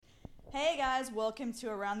Hey guys, welcome to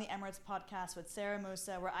Around the Emirates podcast with Sara and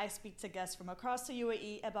Mousa, where I speak to guests from across the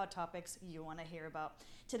UAE about topics you want to hear about.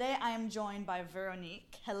 Today I am joined by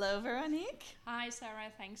Veronique. Hello, Veronique. Hi,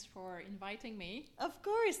 Sara. Thanks for inviting me. Of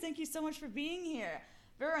course, thank you so much for being here.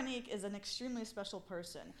 Veronique is an extremely special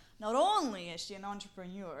person. Not only is she an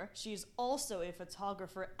entrepreneur, she's also a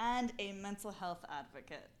photographer and a mental health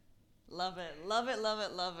advocate. Love it, love it, love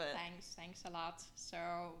it, love it. Thanks a lot.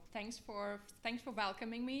 So thanks for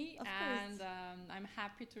welcoming me, Of and course. I'm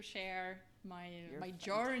happy to share my Fantastic.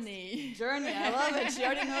 journey. Journey, I love it. She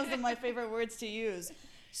already knows my favorite words to use.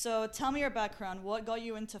 So tell me your background. What got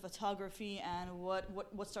you into photography, and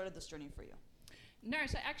what started this journey for you? No,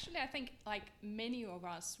 so actually I think like many of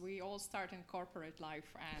us, we all start in corporate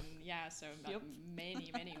life, and Yep.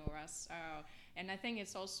 many of us. And I think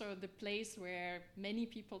it's also the place where many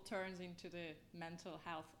people turns into the mental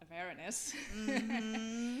health awareness.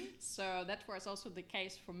 Mm-hmm. So that was also the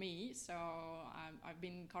case for me. So I've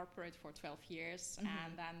been in corporate for 12 years,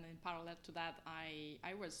 and then in parallel to that,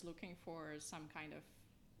 I was looking for some kind of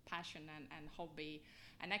passion and hobby.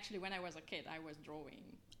 And actually, when I was a kid, I was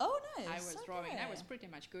drawing. Oh, nice. I was drawing. Okay. I was pretty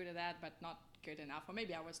much good at that, but not good enough. Or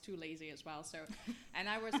maybe I was too lazy as well. So, and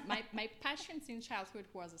I was my passion since childhood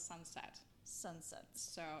was a sunset. Sunsets.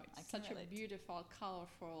 So it's can such relate. a beautiful,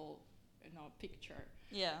 colorful, picture.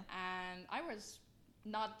 Yeah. And I was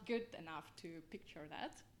not good enough to picture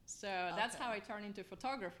that. So that's Okay. how I turned into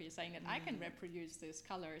photography, saying that I can reproduce these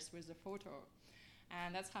colors with the photo.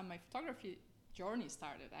 And that's how my photography journey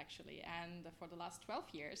started, actually. And for the last 12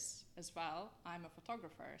 years as well, I'm a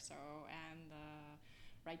photographer. So, and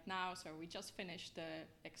right now, so we just finished the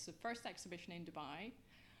first exhibition in Dubai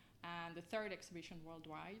and the third exhibition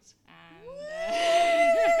worldwide. And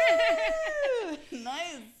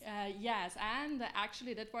Nice. yes, and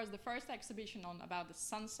actually that was the first exhibition about the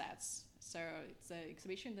sunsets. So it's the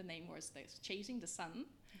exhibition, the name was this, Chasing the Sun.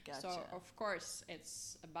 Gotcha. So of course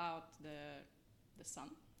it's about the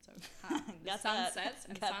sun. So the Got that. sunsets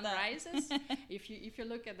and Got that. sunrises. if you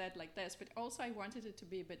look at that like this, but also I wanted it to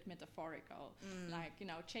be a bit metaphorical, like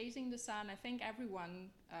chasing the sun. I think everyone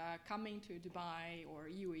coming to Dubai or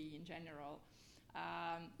UAE in general,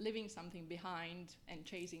 leaving something behind and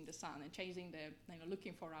chasing the sun and chasing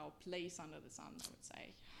looking for our place under the sun, I would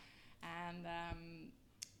say. And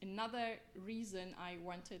another reason I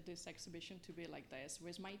wanted this exhibition to be like this,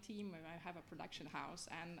 with my team, I have a production house,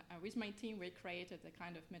 and with my team we created a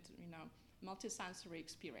kind of multi-sensory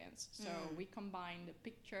experience. So we combined the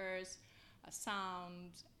pictures,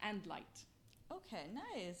 sound, and light. Okay,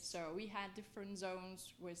 nice. So we had different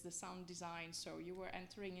zones with the sound design. So you were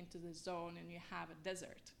entering into the zone and you have a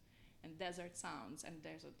desert and desert sounds and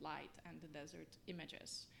desert light and the desert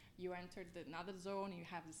images. You entered another zone, you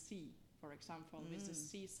have the sea, for example, with the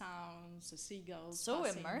sea sounds, the seagulls. So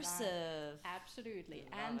passing immersive. by. Absolutely.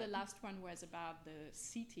 Love And it. the last one was about the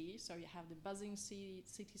city. So you have the buzzing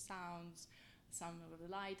city sounds, some of the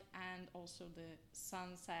light, and also the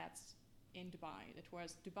sunsets in Dubai. It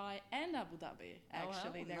was Dubai and Abu Dhabi,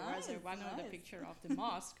 actually. wow. There was Nice, one of the nice. picture of the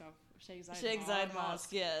mosque of Sheikh Sheikh Zayed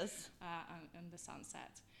Mosque, yes. and the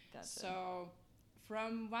sunset. Gotcha. So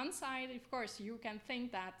from one side, of course, you can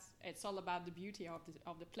think that it's all about the beauty of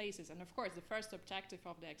the places. And of course, the first objective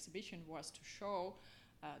of the exhibition was to show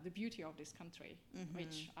the beauty of this country,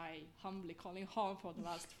 which I humbly calling home for the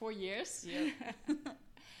last 4 years. Yep.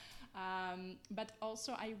 But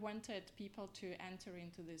also I wanted people to enter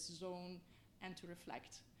into this zone and to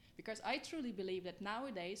reflect. Because I truly believe that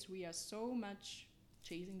nowadays we are so much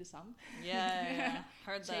chasing the sun. Yeah.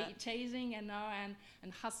 Heard that. Chasing and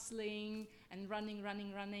hustling and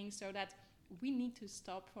running, so that we need to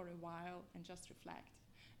stop for a while and just reflect.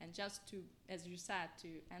 And just to, as you said, to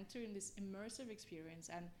enter in this immersive experience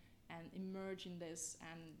and emerge in this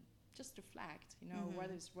and just reflect, what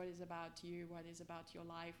is about you, what is about your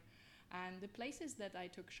life. And the places that I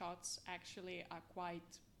took shots actually are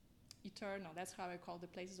quite eternal. That's how I call the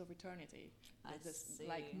places of eternity. I see.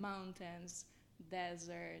 Like mountains,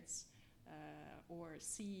 deserts, or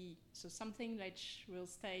sea. So something which will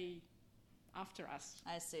stay after us.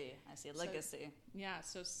 I see. Legacy.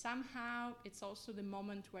 So somehow it's also the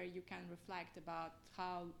moment where you can reflect about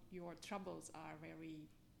how your troubles are very,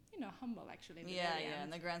 humble actually. In the very In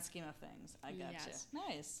end. the grand scheme of things. I gotcha. Yes.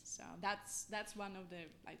 Nice. So that's one of the,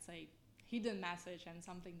 I'd say, hidden message and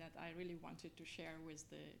something that I really wanted to share with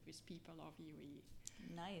people of UAE.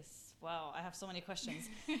 Nice. Wow, I have so many questions.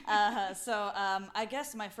 I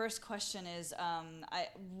guess my first question is, how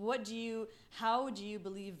do you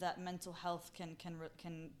believe that mental health can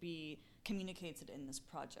be communicated in this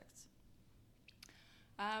project?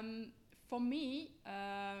 for me,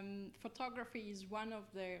 photography is one of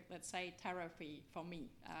the, let's say, therapy for me.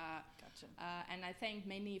 Gotcha. And I think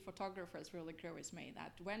many photographers will agree with me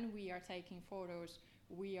that when we are taking photos,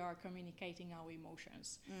 we are communicating our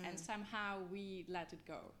emotions, and somehow we let it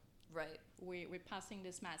go. Right. We're passing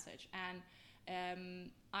this message, and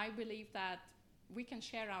I believe that we can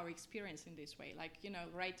share our experience in this way. Like,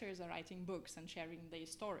 writers are writing books and sharing their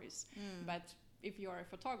stories, but if you're a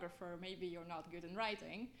photographer, maybe you're not good in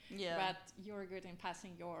writing, but you're good in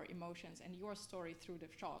passing your emotions and your story through the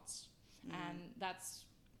shots. And that's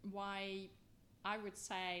why I would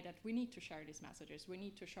say that we need to share these messages. We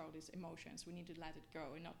need to show these emotions. We need to let it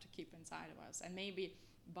go and not to keep inside of us. And maybe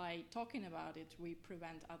by talking about it, we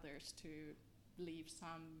prevent others to leave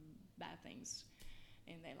some bad things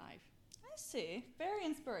in their life. I see. Very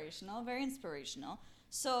inspirational, very inspirational.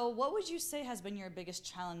 So what would you say has been your biggest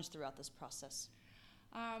challenge throughout this process?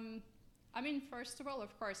 First of all,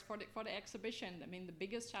 of course, for the exhibition, the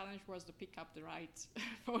biggest challenge was to pick up the right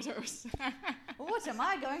photos. What am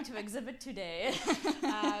I going to exhibit today?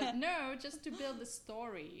 No, just to build the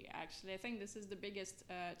story, actually. I think this is the biggest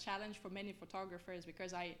challenge for many photographers,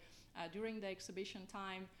 because during the exhibition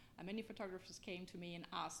time, many photographers came to me and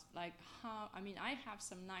asked, like, I have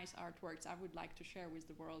some nice artworks I would like to share with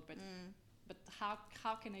the world, but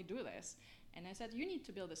how can I do this? And I said, you need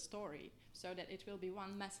to build a story so that it will be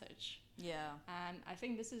one message. Yeah. And I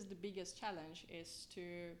think this is the biggest challenge, is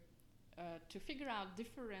to figure out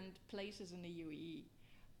different places in the UAE,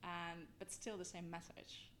 but still the same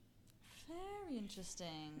message. Very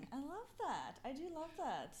interesting. I love that. I do love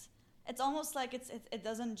that. It's almost like it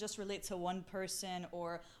doesn't just relate to one person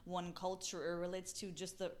or one culture. It relates to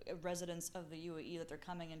just the residents of the UAE that they're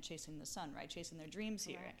coming and chasing the sun, right? Chasing their dreams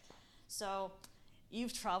here. Correct. So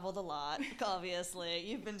you've traveled a lot, obviously.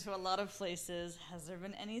 You've been to a lot of places. Has there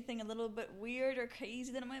been anything a little bit weird or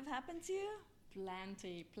crazy that might have happened to you?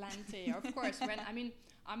 Plenty. Of course,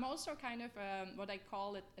 I'm also kind of what I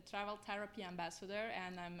call a travel therapy ambassador,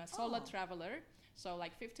 and I'm a solo traveler. So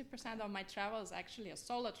like 50% of my travel is actually a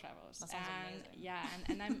solo travel. That sounds amazing. Yeah,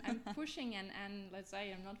 and I'm pushing and let's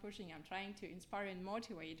say I'm not pushing, I'm trying to inspire and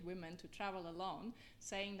motivate women to travel alone,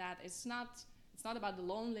 saying that it's not about the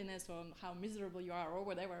loneliness or how miserable you are or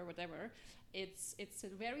whatever. It's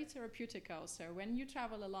very therapeutical. So when you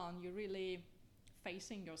travel alone, you're really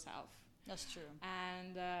facing yourself. That's true.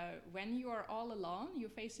 And when you are all alone, you're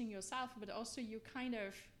facing yourself, but also you kind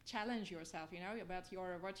of challenge yourself, about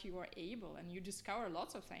what you are able, and you discover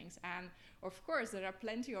lots of things. And of course, there are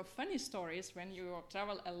plenty of funny stories when you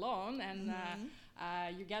travel alone and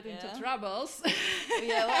you get into troubles.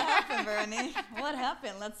 Yeah, what happened, Veronique? What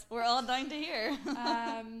happened? We're all dying to hear.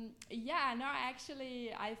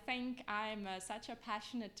 Actually, I think I'm such a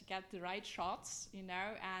passionate to get the right shots,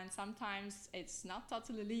 and sometimes it's not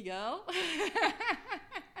totally legal.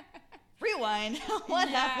 Rewind. What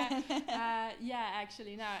happened?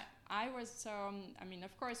 Actually, no. I was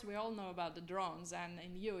of course, we all know about the drones, and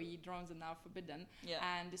in UAE, drones are now forbidden. Yeah.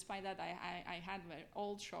 And despite that, I had an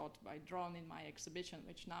old shot by drone in my exhibition,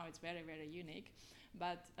 which now is very, very unique.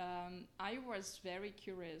 But I was very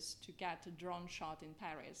curious to get a drone shot in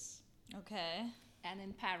Paris. Okay. And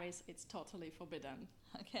in Paris, it's totally forbidden.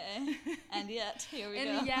 Okay. And yet, here we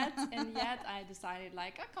go. And yet, I decided,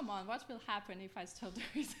 come on, what will happen if I still do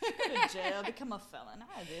it? Go to jail, become a felon.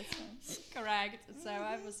 I did. Correct. So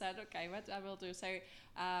I said, okay, what I will do. So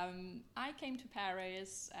I came to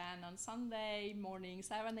Paris, and on Sunday morning,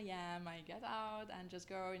 7 a.m., I get out and just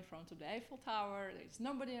go in front of the Eiffel Tower. There's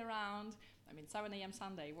nobody around. 7 a.m.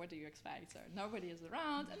 Sunday, what do you expect? So nobody is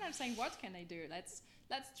around, and I'm saying, what can I do? Let's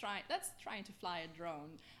try to fly a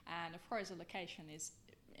drone. And of course, the location is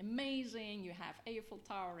amazing. You have Eiffel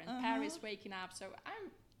Tower in Paris waking up. So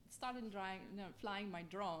I'm starting flying my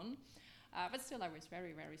drone. But still, I was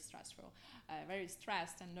very, very very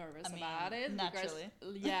stressed and nervous about it. Naturally.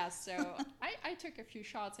 So I took a few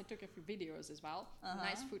shots. I took a few videos as well,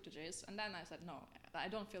 nice footages. And then I said, no, I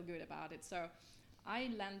don't feel good about it. So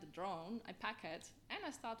I land the drone, I pack it, and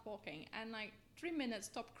I start walking. And 3 minutes,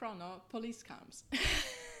 stop chrono, police comes.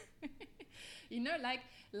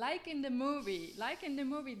 Like in the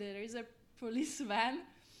movie, there is a police van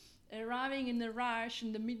arriving in a rush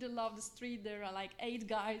in the middle of the street. There are 8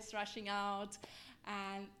 guys rushing out,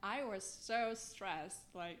 and I was so stressed,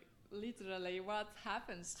 literally what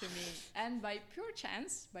happens to me. And by pure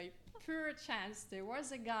chance, there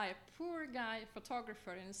was a poor guy,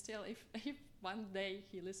 photographer, and still, if one day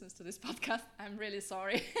he listens to this podcast, I'm really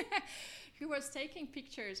sorry. He was taking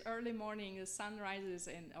pictures early morning, the sunrises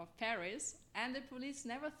of Paris, and the police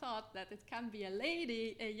never thought that it can be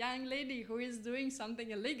a young lady who is doing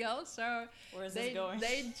something illegal. So where is this going?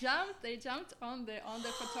 They jumped on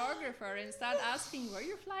the photographer and started asking, "Were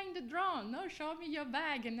you flying the drone? No, show me your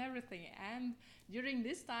bag and everything." And during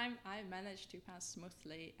this time, I managed to pass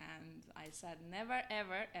smoothly, and I said, "Never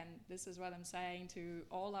ever," and this is what I'm saying to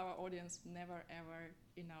all our audience: never ever,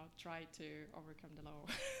 try to overcome the law.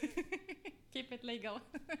 Keep it legal.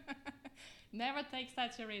 Never take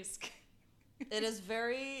such a risk. It is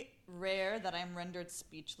very rare that I'm rendered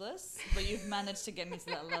speechless, but you've managed to get me to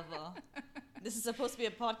that level. This is supposed to be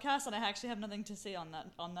a podcast, and I actually have nothing to say on that,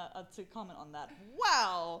 to comment on that.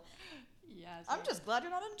 Wow. Yes. I'm just glad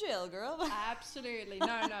you're not in jail, girl. Absolutely.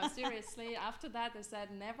 No, seriously. After that, I said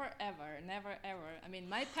never, ever. I mean,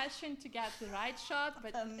 my passion to get the right shot,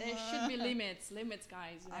 but there should be limits. Limits,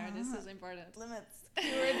 guys. This is important. Limits.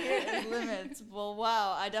 Keyword here is limits. Well,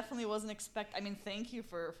 wow. I definitely wasn't thank you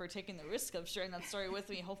for taking the risk of sharing that story with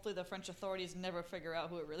me. Hopefully the French authorities never figure out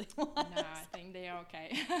who it really was. No, I think they are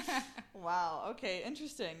okay. Wow. Okay.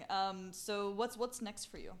 Interesting. So what's next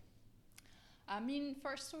for you? I mean,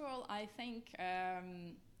 first of all, I think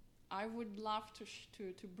I would love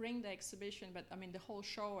to bring the exhibition, but I mean the whole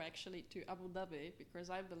show actually to Abu Dhabi, because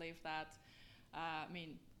I believe that,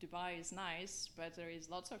 Dubai is nice, but there is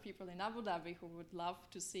lots of people in Abu Dhabi who would love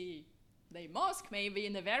to see the mosque maybe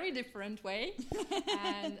in a very different way,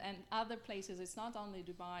 and other places. It's not only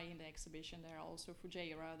Dubai in the exhibition, there are also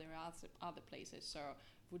Fujairah, there are other places, so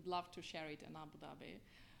would love to share it in Abu Dhabi.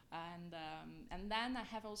 And then I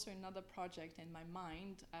have also another project in my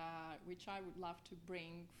mind, which I would love to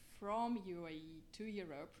bring from UAE to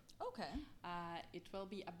Europe. Okay. It will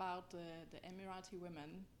be about the Emirati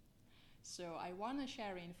women. So I want to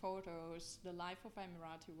share in photos the life of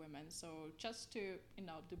Emirati women. So just to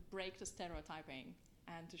break the stereotyping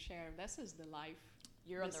and to share this is the life.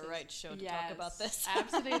 You're on the right show to talk about this.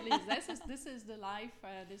 Absolutely. This is the life.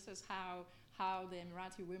 This is how the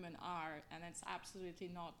Emirati women are, and it's absolutely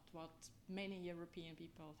not what many European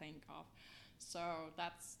people think of. So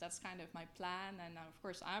that's kind of my plan, and of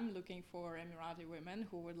course I'm looking for Emirati women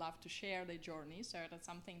who would love to share their journey. So that's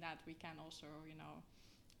something that we can also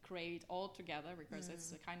create all together, because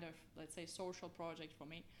it's a kind of, let's say, social project for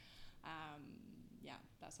me.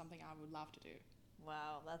 That's something I would love to do.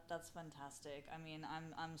 Wow, that's fantastic. I mean,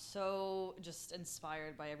 I'm so just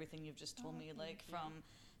inspired by everything you've just told me. Like from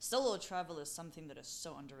solo travel is something that is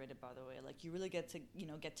so underrated, by the way. Like you really get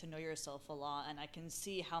to know yourself a lot, and I can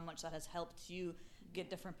see how much that has helped you get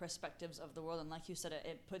different perspectives of the world. And like you said,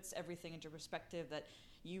 it puts everything into perspective, that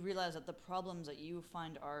you realize that the problems that you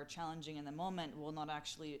find are challenging in the moment will not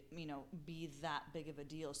actually, be that big of a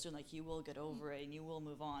deal soon. Like you will get over it and you will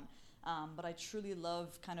move on. But I truly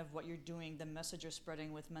love kind of what you're doing, the message you're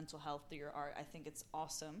spreading with mental health through your art. I think it's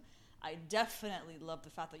awesome. I definitely love the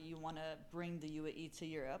fact that you want to bring the UAE to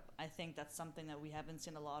Europe. I think that's something that we haven't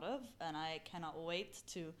seen a lot of, and I cannot wait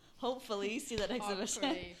to hopefully see that exhibition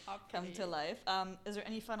hopefully. come to life. Is there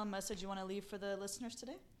any final message you want to leave for the listeners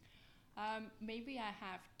today? Maybe I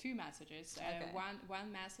have two messages. Okay.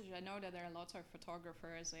 One message, I know that there are lots of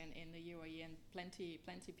photographers in the UAE, and plenty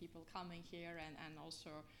people coming here and also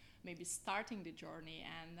maybe starting the journey,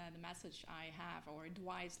 and the message I have, or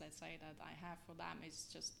advice, let's say, that I have for them is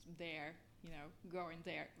just go in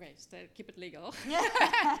there. Keep it legal.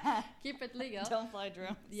 Keep it legal. Don't fly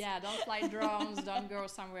drones. Yeah, don't fly drones. Don't go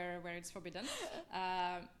somewhere where it's forbidden.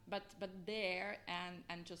 But there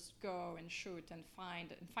and just go and shoot and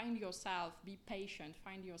find yourself. Be patient.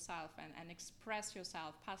 Find yourself and express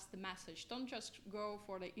yourself. Pass the message. Don't just go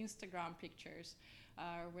for the Instagram pictures.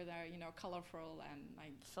 With our colorful and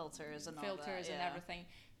like filters and everything.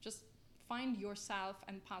 Just find yourself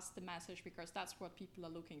and pass the message, because that's what people are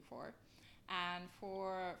looking for. And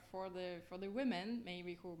for the women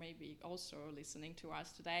maybe who may be also listening to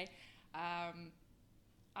us today,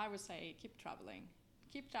 I would say keep traveling.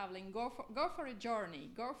 Go for a journey,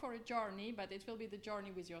 but it will be the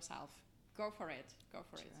journey with yourself. Go for it.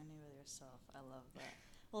 Journey with yourself. I love that.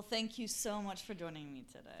 Well, thank you so much for joining me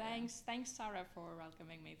today. Thanks, Sara, for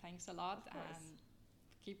welcoming me. Thanks a lot, and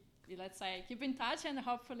keep in touch, and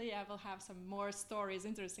hopefully I will have some more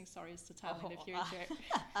interesting stories to tell in the future.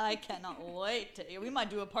 I cannot wait. We might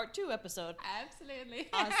do a part 2 episode. Absolutely.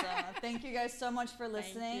 Awesome. Thank you guys so much for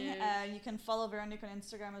listening. Thank you can follow Veronique on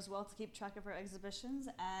Instagram as well to keep track of her exhibitions,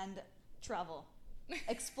 and travel.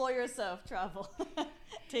 Explore yourself, travel.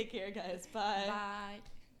 Take care, guys. Bye. Bye.